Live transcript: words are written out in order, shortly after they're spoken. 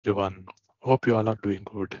Everyone, hope you all are doing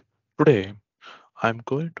good. Today, I'm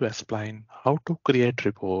going to explain how to create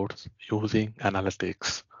reports using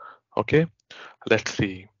analytics. Okay, let's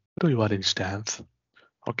see. To your instance,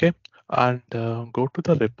 okay, and go to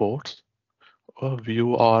the reports,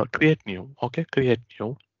 view or create new. Okay, create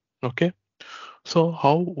new. Okay, so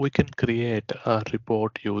how we can create a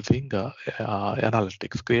report using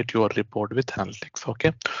analytics? Create your report with analytics.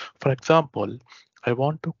 Okay, for example, I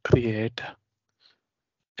want to create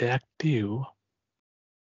active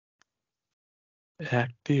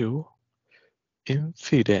active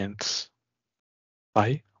incidents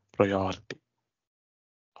by priority.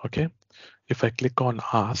 Okay, if I click on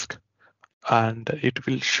ask and it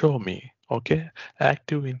will show me, okay,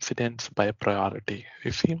 active incidents by priority.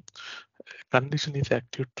 You see, condition is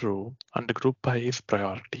active true and group by is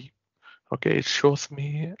priority. Okay, it shows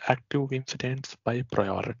me active incidents by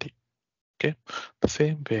priority. Okay, the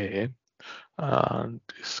same way,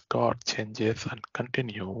 this got changes and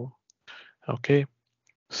continue. Okay,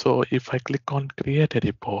 so if I click on create a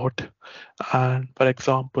report, and for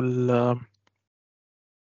example,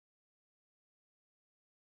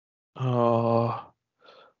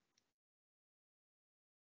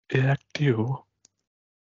 active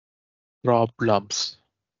problems.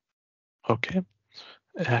 Okay,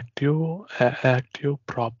 active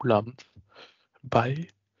problems by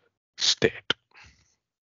state.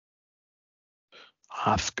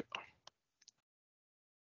 Ask.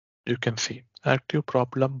 You can see active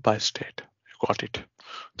problem by state. You got it.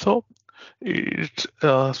 So it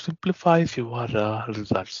simplifies your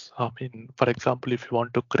results. I mean, for example, if you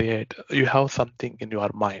want to create, you have something in your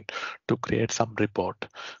mind to create some report.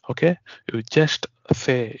 Okay, you just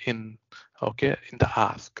say in in the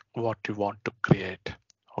ask what you want to create.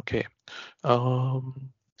 Okay,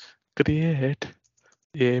 um, create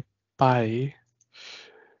a pie.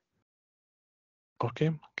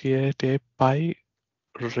 Okay, create a pie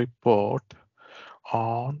report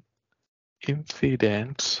on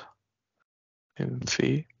incidents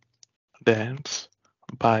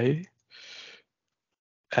by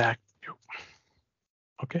active.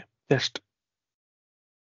 Okay, just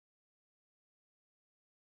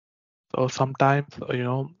so sometimes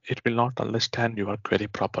it will not understand your query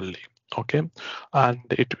properly. Okay, and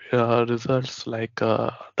it results like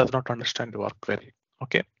does not understand your query.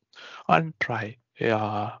 Okay, and try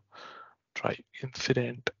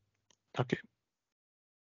incident. Okay,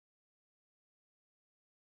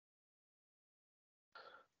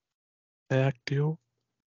 active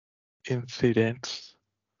incidents.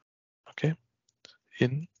 Okay,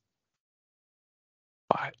 in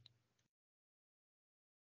pie.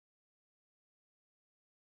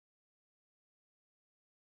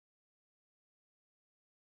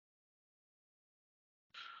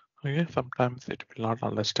 Okay, sometimes it will not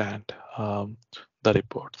understand the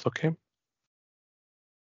reports. Okay,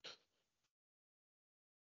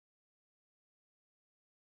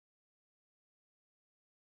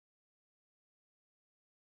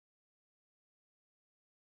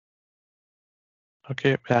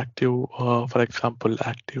 okay, active. For example,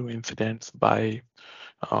 active incidents by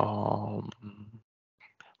um,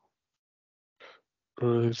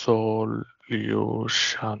 resolution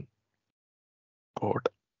code.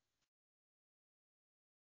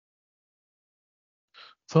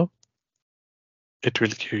 So it will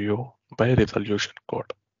give you by resolution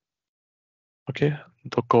code. Okay,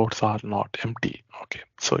 the codes are not empty. Okay,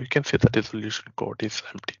 so you can see the resolution code is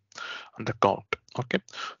empty on the count. Okay,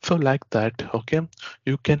 so like that. Okay,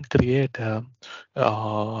 you can create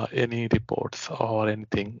any reports or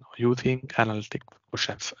anything using analytic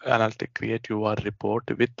questions. Analytic create your report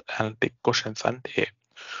with analytic questions and a.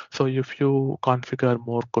 So if you configure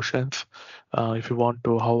more questions, if you want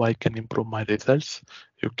to how I can improve my results,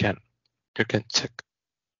 you can check.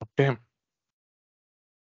 Okay.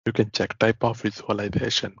 You can check type of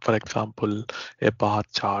visualization. For example, a bar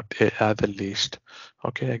chart as a list.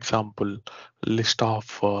 Okay, example, list of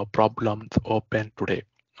problems open today.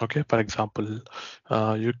 Okay, for example,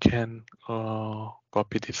 you can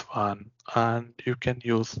copy this one and you can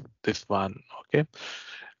use this one. Okay,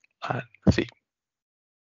 and see,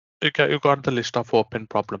 you got the list of open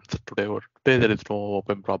problems today, or today there is no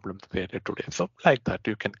open problems created today. So like that,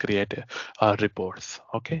 you can create reports.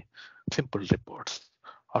 Okay, simple reports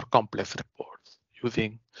or complex reports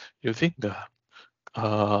using the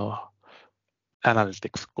uh,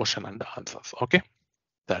 analytics question and answers. Okay,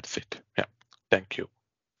 that's it. Yeah, thank you.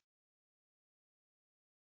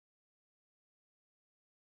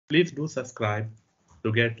 Please do subscribe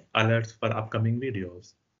to get alerts for upcoming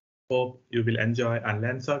videos. Hope you will enjoy and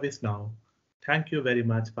learn ServiceNow. Thank you very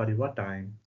much for your time.